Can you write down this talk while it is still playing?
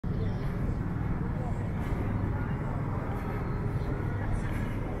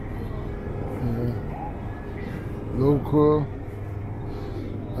local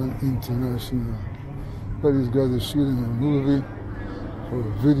and international. But these guys are shooting a movie or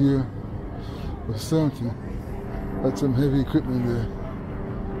a video or something. That's some heavy equipment there.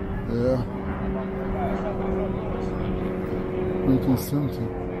 Yeah. Making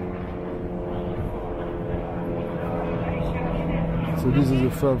something. So this is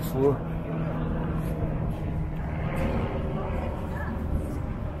the FAB 4.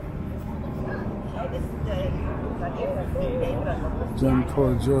 John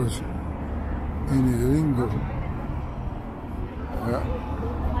Paul George in the Ringo. Yeah.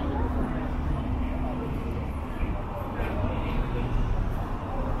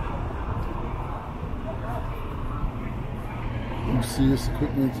 You see this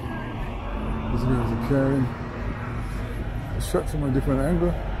equipment these guys are carrying. It's shot from a different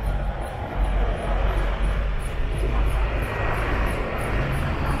angle.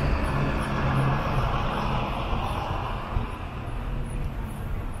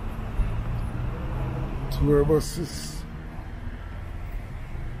 Tour buses.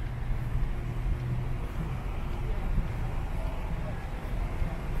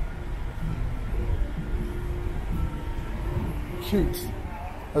 Cute.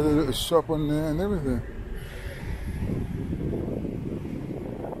 Has a little shop on there and everything.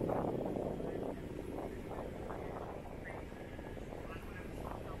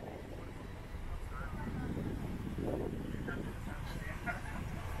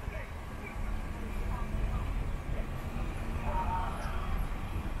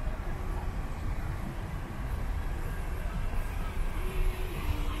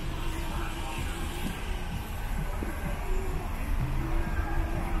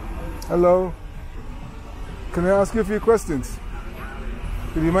 Hello. Can I ask you a few questions?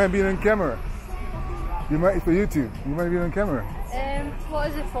 If you mind being on camera. You might for YouTube. You might be on camera. What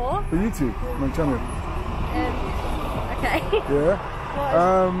is it for? For YouTube, my channel. Okay. Yeah.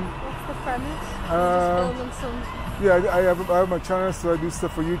 What's the premise? Just filming some. Yeah, I have my channel, so I do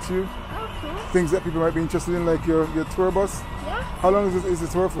stuff for YouTube. Oh, cool. Things that people might be interested in, like your tour bus. Yeah. How long is the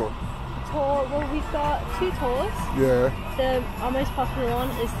tour for? Well, we've got 2 tours. Yeah. Our most popular one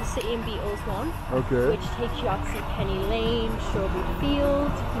is the City and Beatles one. Okay. Which takes you out to see Penny Lane, Strawberry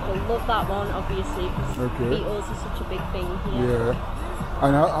Fields. People love that one, obviously, because Beatles is such a big thing here. Yeah.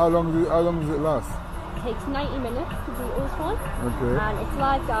 And how long does it last? It takes 90 minutes, the Beatles one. Okay. And it's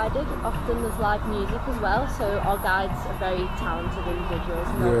live guided. Often there's live music as well, so our guides are very talented individuals.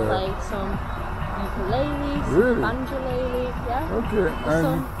 And they'll play some ukulele, some banjolele. Yeah. Okay.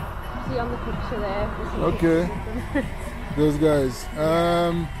 And see on the picture there. Okay. Those guys.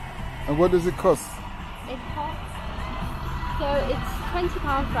 And what does it cost? It costs. So it's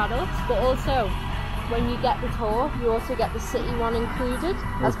 £20 for adults, but also when you get the tour, you also get the city one included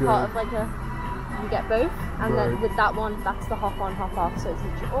as part of like you get both, and then with that one, that's the hop on, hop off. So it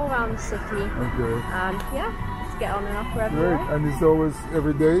takes you all around the city. Okay. And yeah, just get on and off wherever you Great. And it's always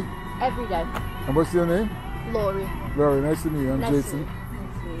every day? Every day. And what's your name? Laurie. Laurie, nice to meet you. I'm Jason.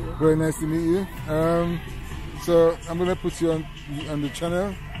 Very nice to meet you. So I'm gonna put you on the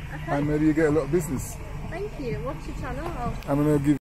channel, and maybe you get a lot of business. Thank you. What's your channel? I'm gonna give